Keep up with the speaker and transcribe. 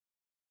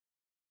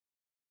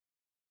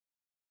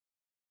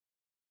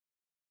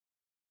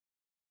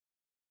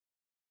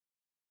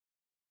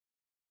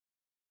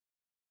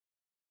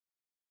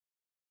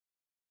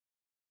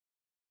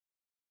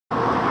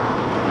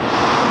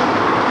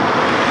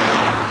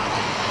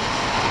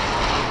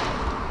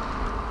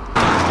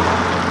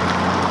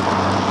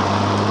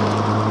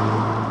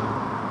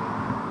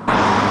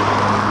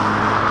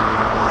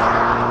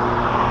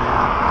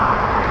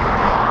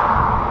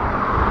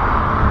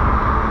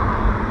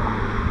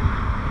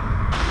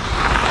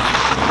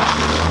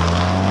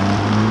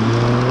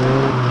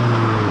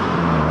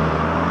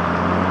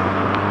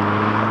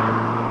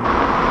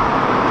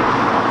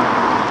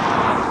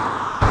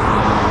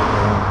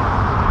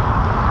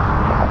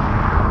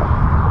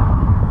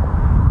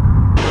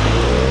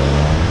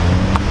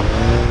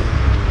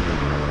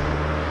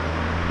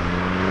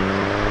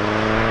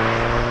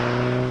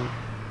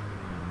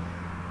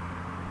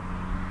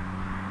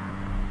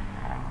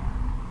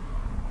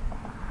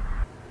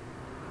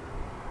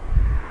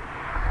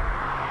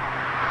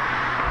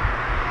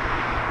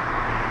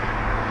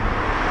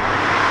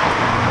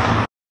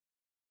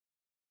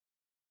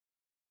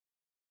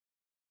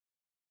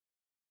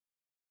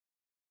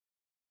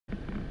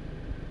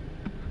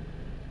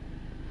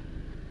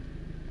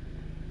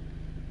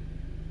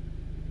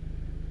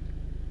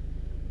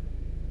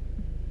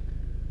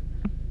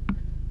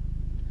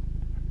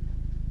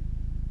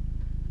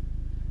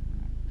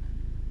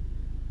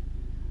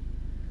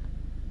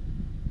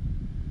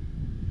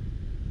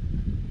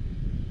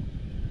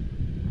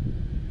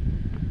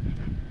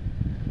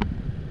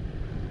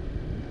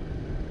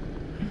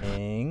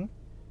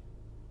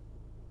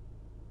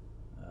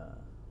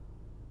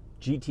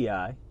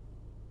GTI,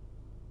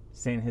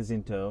 San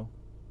Jacinto,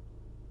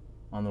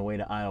 on the way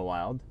to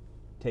Idlewild.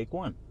 Take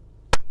one.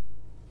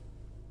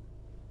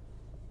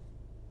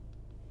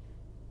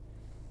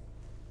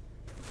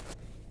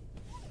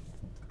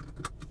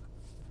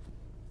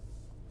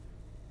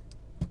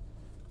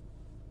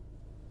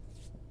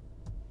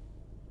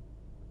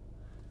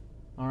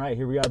 All right,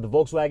 here we are, the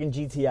Volkswagen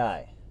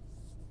GTI.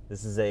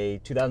 This is a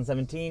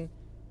 2017,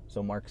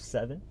 so Mark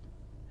 7.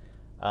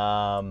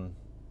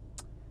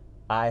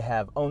 I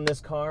have owned this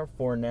car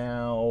for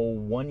now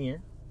 1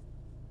 year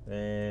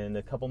and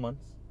a couple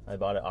months. I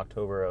bought it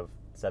October of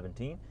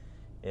 17.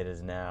 It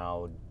is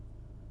now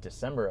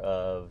December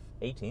of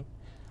 18,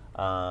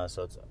 so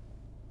it's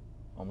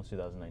almost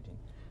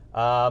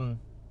 2019.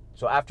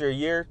 So after a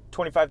year,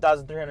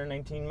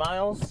 25,319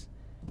 miles,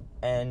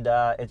 and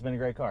it's been a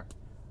great car.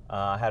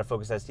 I had a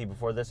Focus ST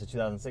before this, in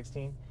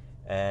 2016,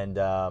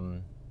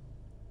 and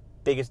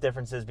biggest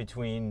differences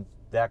between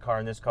that car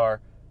and this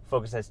car: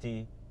 Focus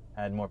ST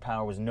had more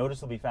power, was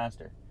noticeably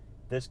faster.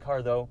 This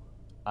car, though,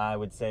 I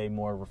would say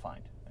more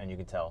refined, and you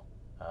can tell.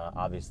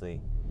 Obviously,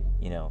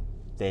 you know,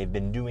 they've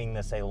been doing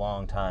this a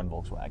long time,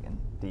 Volkswagen.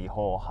 The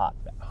whole hot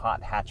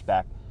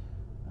hatchback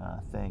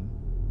thing.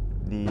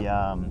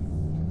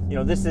 You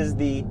know, this is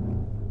the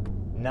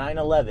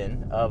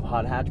 911 of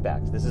hot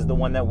hatchbacks. This is the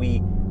one that we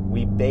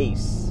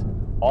base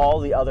all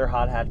the other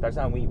hot hatchbacks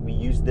on. We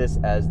use this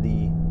as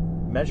the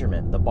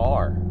measurement, the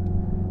bar.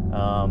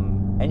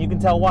 And you can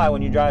tell why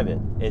when you drive it.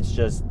 It's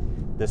just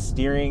the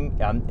steering.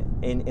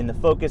 In the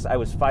Focus, I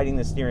was fighting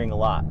the steering a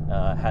lot.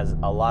 Has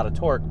a lot of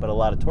torque, but a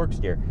lot of torque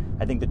steer.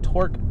 I think the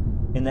torque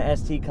in the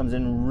ST comes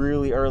in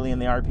really early in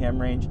the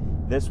RPM range.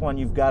 This one,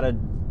 you've got to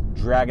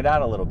drag it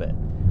out a little bit.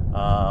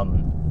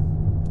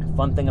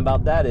 Fun thing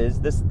about that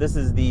is this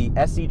is the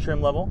SE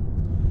trim level.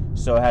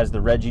 So it has the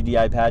red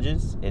GTI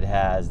badges. It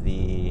has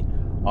the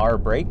R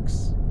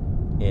brakes.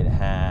 It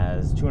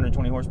has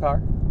 220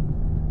 horsepower.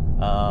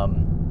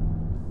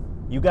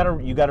 You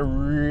gotta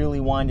really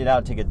wind it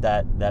out to get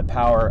that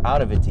power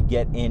out of it, to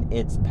get in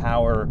its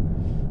power,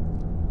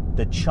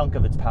 the chunk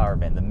of its power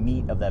band, the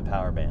meat of that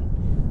power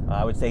band.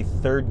 I would say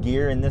third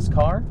gear in this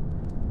car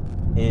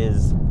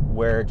is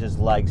where it just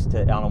likes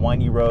to, on a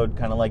windy road,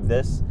 kind of like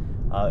this,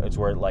 it's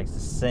where it likes to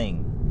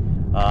sing.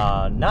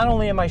 Not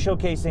only am I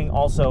showcasing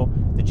also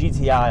the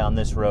GTI on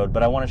this road,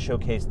 but I want to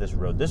showcase this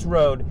road. This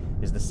road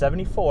is the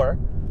 74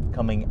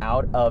 coming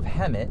out of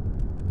Hemet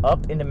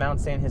up into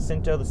Mount San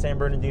Jacinto, the San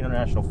Bernardino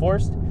National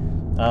Forest,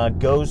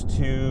 goes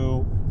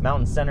to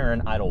Mountain Center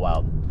and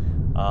Idlewild.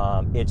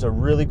 It's a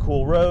really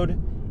cool road.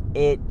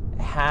 It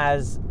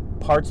has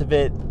parts of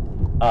it,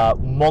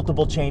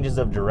 multiple changes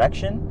of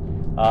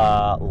direction,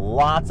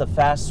 lots of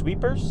fast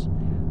sweepers,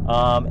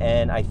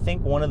 and I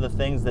think one of the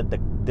things that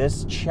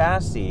this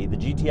chassis, the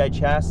GTI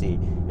chassis,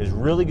 is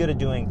really good at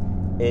doing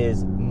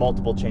is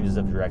multiple changes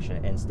of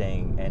direction and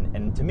staying,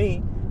 and to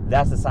me,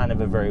 that's the sign of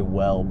a very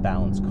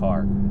well-balanced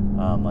car,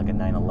 like a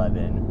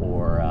 911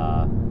 or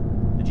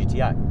the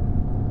GTI.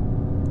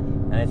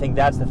 And I think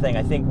that's the thing.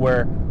 I think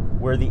where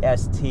the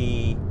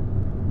ST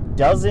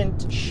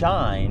doesn't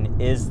shine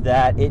is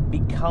that it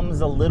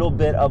becomes a little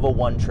bit of a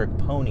one-trick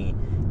pony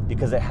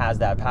because it has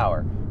that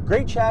power.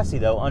 Great chassis,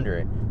 though, under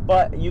it,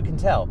 but you can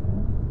tell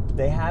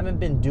they haven't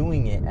been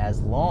doing it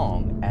as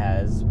long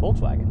as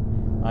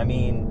Volkswagen. I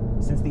mean,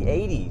 since the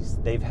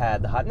 80s, they've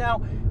had the hot.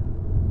 Now,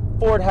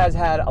 Ford has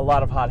had a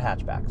lot of hot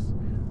hatchbacks.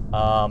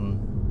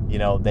 You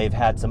know, they've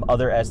had some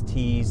other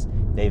STs.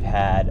 They've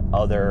had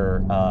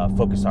other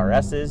Focus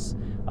RSs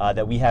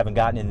that we haven't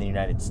gotten in the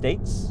United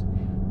States.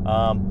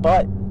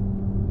 But,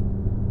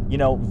 you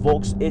know,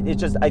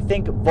 it's just, I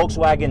think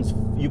Volkswagen's,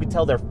 you can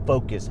tell their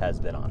focus has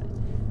been on it.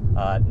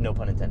 No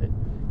pun intended.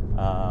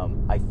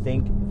 I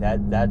think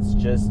that's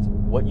just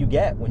what you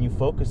get when you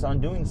focus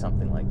on doing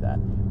something like that.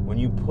 When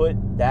you put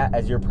that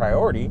as your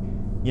priority,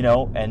 you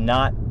know, and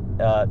not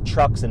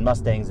trucks and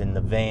Mustangs and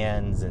the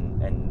vans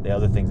and the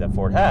other things that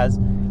Ford has,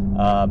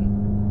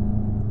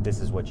 this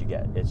is what you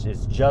get. It's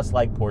just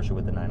like Porsche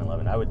with the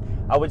 911.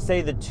 I would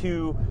say the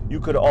two, you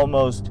could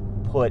almost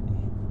put,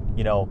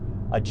 you know,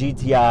 a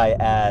GTI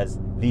as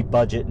the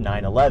budget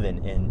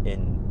 911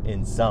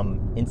 in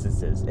some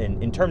instances,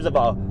 in terms of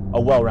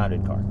a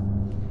well-rounded car.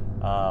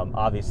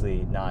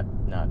 Obviously not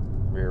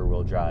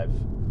rear-wheel drive,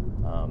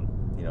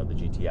 you know, the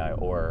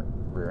GTI or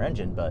rear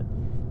engine, but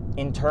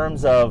in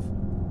terms of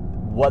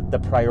what the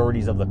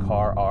priorities of the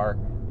car are,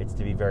 it's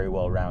to be very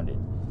well-rounded.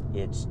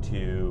 It's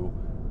to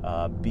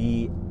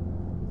be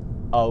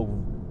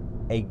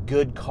a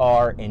good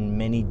car in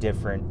many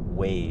different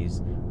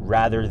ways,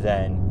 rather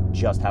than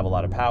just have a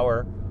lot of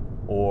power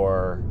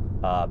or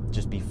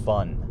just be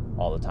fun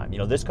all the time. You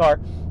know, this car,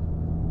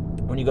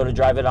 when you go to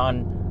drive it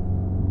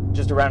on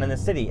just around in the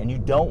city, and you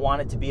don't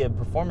want it to be a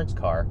performance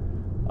car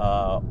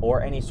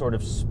or any sort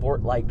of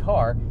sport-like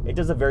car, it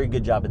does a very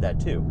good job at that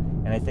too.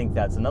 And I think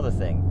that's another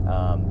thing,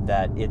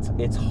 that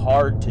it's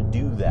hard to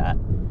do that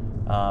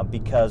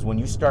because when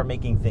you start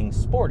making things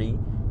sporty,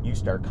 you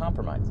start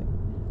compromising.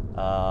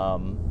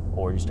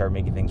 Or you start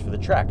making things for the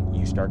track,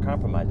 you start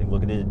compromising.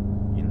 Look at it,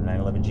 you know,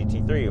 911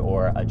 GT3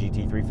 or a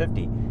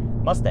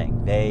GT350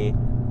 Mustang. They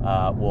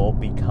will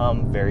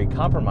become very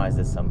compromised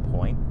at some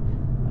point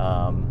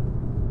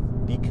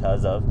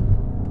because of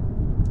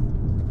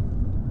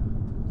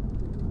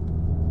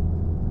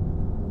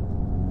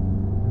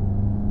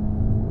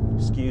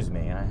excuse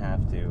me, I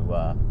have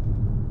to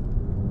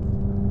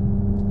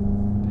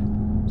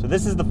so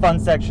this is the fun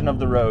section of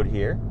the road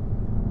here.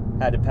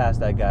 Had to pass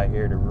that guy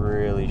here to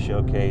really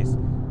showcase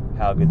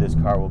how good this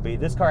car will be.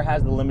 This car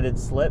has the limited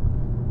slip,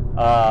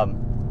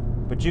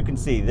 but you can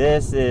see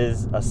this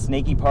is a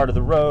snaky part of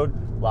the road,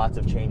 lots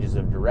of changes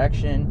of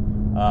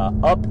direction,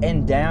 up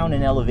and down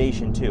in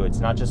elevation too. It's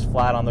not just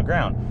flat on the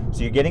ground.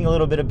 So you're getting a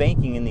little bit of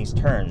banking in these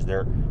turns.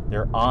 They're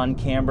on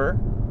camber,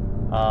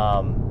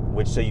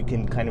 which so you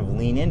can kind of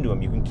lean into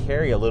them. You can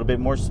carry a little bit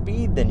more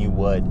speed than you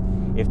would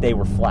if they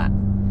were flat.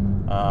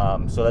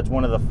 So that's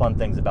one of the fun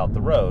things about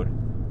the road.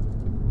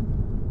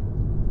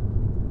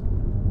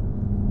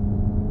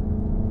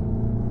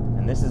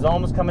 And this is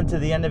almost coming to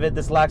the end of it.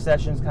 This last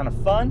session is kind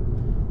of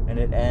fun, and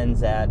it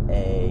ends at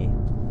a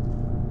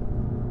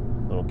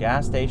little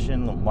gas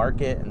station, little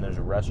market, and there's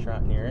a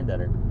restaurant near it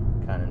that are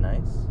kind of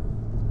nice.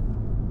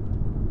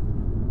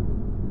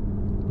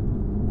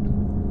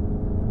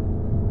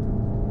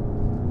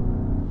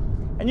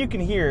 And you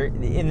can hear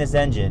in this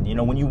engine, you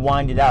know, when you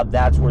wind it out,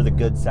 that's where the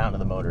good sound of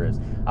the motor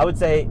is. I would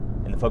say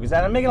in the Focus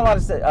ST, I'm making a lot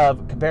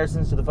of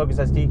comparisons to the Focus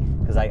ST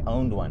because I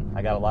owned one.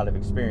 I got a lot of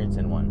experience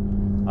in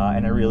one,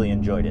 and I really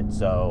enjoyed it.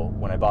 So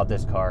when I bought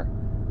this car,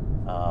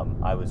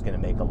 I was going to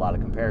make a lot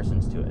of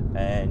comparisons to it.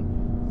 And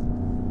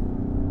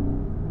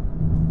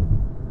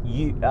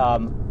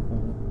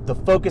the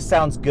Focus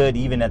sounds good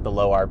even at the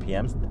low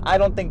RPMs. I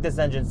don't think this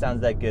engine sounds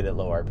that good at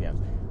low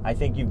RPMs. I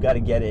think you've got to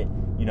get it,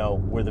 you know,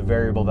 where the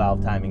variable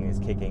valve timing is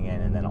kicking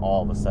in, and then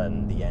all of a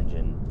sudden the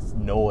engine's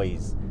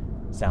noise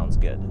sounds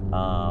good,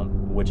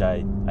 which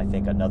I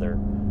think another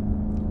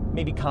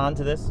maybe con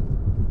to this.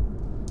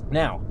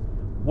 Now,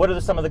 what are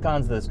some of the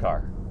cons of this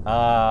car?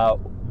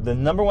 The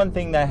number one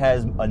thing that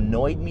has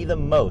annoyed me the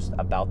most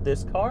about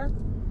this car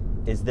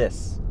is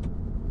this.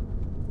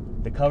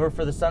 The cover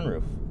for the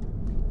sunroof.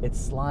 It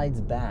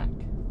slides back.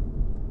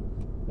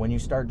 When you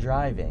start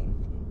driving,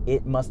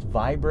 it must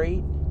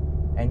vibrate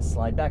and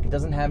slide back. It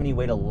doesn't have any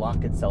way to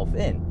lock itself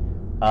in.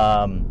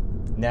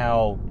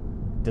 Now,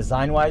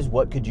 design-wise,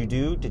 what could you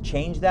do to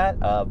change that?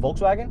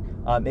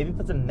 Volkswagen, maybe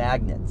put some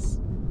magnets.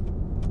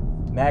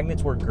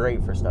 Magnets work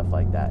great for stuff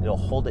like that. It'll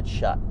hold it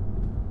shut.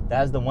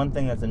 That is the one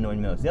thing that's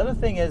annoying me most. The other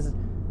thing is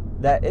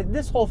that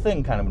this whole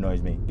thing kind of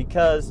annoys me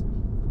because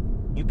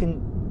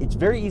it's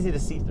very easy to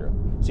see through.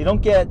 So you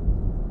don't get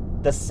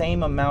the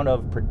same amount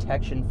of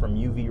protection from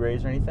UV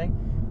rays or anything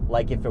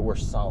like if it were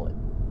solid.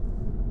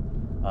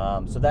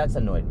 So that's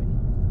annoyed me.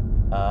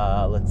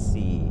 Let's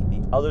see.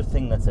 The other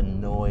thing that's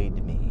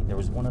annoyed me. There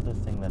was one other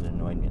thing that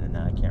annoyed me, and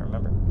now I can't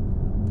remember.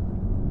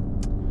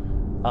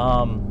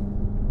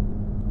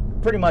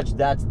 Pretty much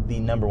that's the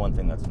number one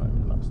thing that's annoyed me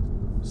the most.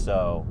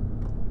 So,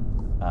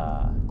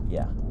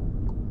 yeah.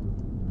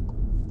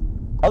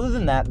 Other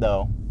than that,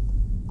 though,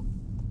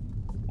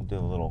 we'll do a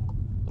little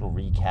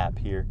recap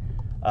here.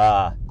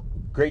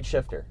 Great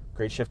shifter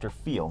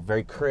feel,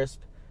 very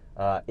crisp.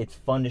 It's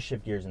fun to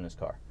shift gears in this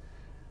car.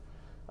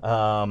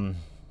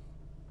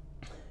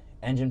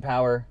 Engine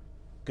power,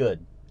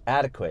 good,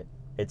 adequate.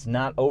 It's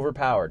not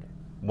overpowered.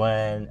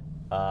 When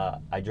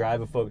I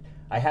drive a Focus,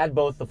 I had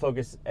both the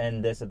Focus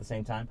and this at the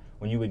same time.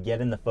 When you would get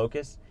in the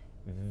Focus,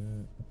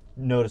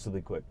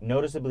 noticeably quick,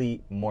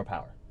 noticeably more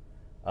power.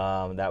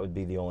 That would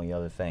be the only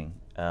other thing.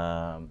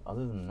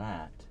 Other than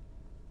that,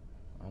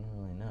 I don't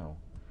really know.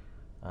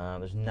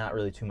 There's not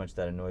really too much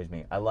that annoys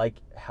me. I like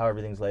how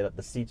everything's laid up.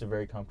 The seats are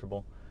very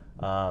comfortable.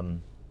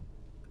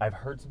 I've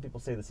heard some people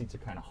say the seats are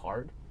kind of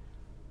hard,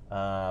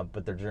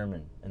 but they're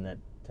German, and that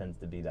tends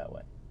to be that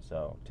way.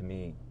 So to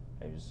me,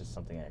 it was just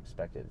something I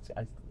expected.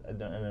 I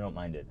don't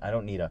mind it. I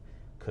don't need a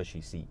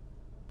cushy seat.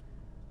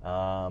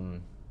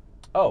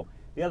 Oh,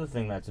 the other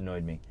thing that's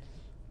annoyed me.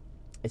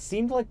 It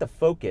seemed like the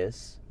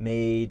Focus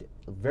made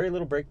very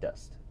little brake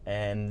dust,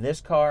 and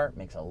this car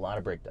makes a lot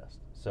of brake dust.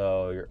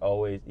 So you're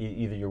always,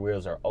 either your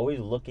wheels are always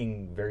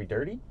looking very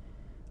dirty,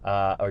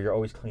 or you're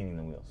always cleaning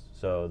the wheels.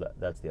 So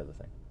that's the other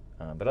thing.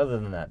 But other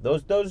than that,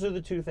 those are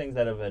the two things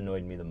that have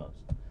annoyed me the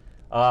most.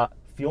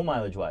 Fuel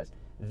mileage wise,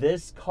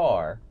 this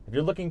car, if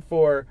you're looking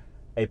for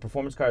a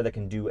performance car that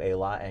can do a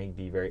lot and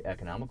be very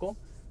economical,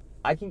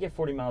 I can get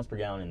 40 miles per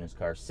gallon in this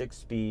car,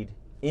 6-speed,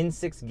 in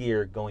 6th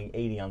gear, going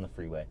 80 on the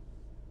freeway.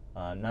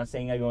 Not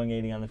saying I'm going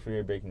 80 on the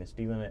freeway, breaking the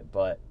speed limit,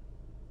 but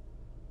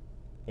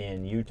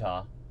in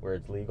Utah, where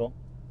it's legal,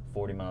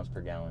 40 miles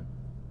per gallon,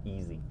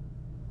 easy.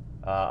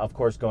 Of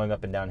course, going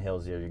up and down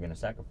hills here, you're going to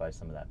sacrifice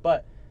some of that.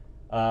 But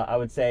I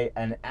would say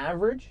an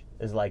average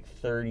is like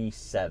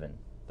 37,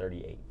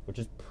 38, which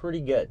is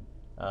pretty good.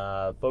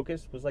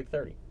 Focus was like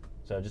 30.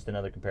 So just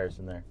another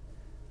comparison there.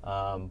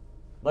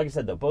 Like I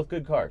said, though, both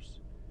good cars.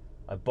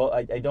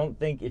 I don't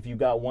think if you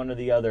got one or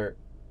the other,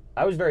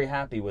 I was very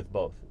happy with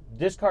both.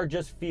 This car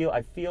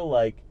I feel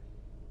like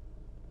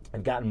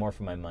I've gotten more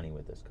for my money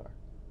with this car.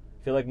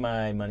 I feel like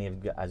my money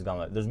has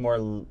gone. There's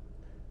more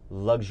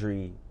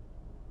luxury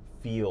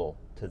feel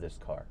to this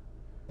car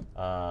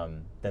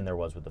than there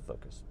was with the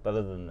Focus. But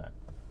other than that,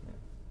 yeah,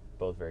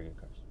 both very good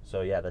cars.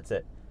 So yeah, that's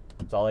it.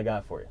 That's all I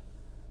got for you.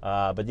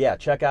 But yeah,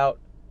 check out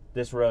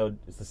this road.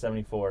 It's the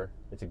 74.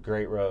 It's a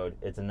great road.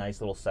 It's a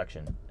nice little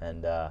section.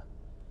 And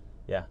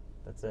yeah,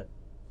 that's it.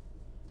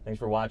 Thanks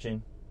for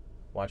watching.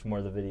 Watch more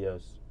of the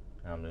videos.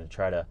 I'm going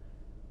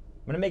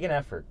to make an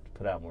effort to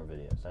put out more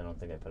videos. I don't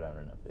think I put out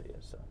enough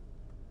videos. So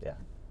yeah,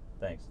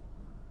 thanks.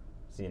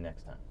 See you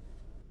next time.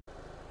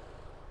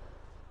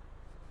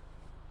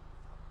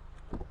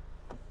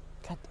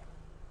 God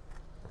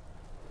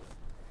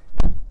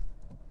damn.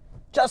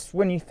 Just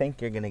when you think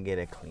you're going to get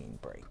a clean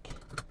break.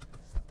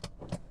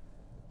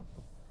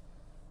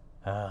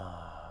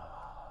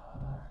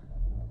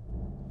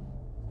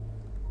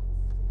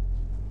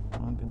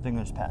 Well, good thing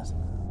there's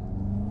passing.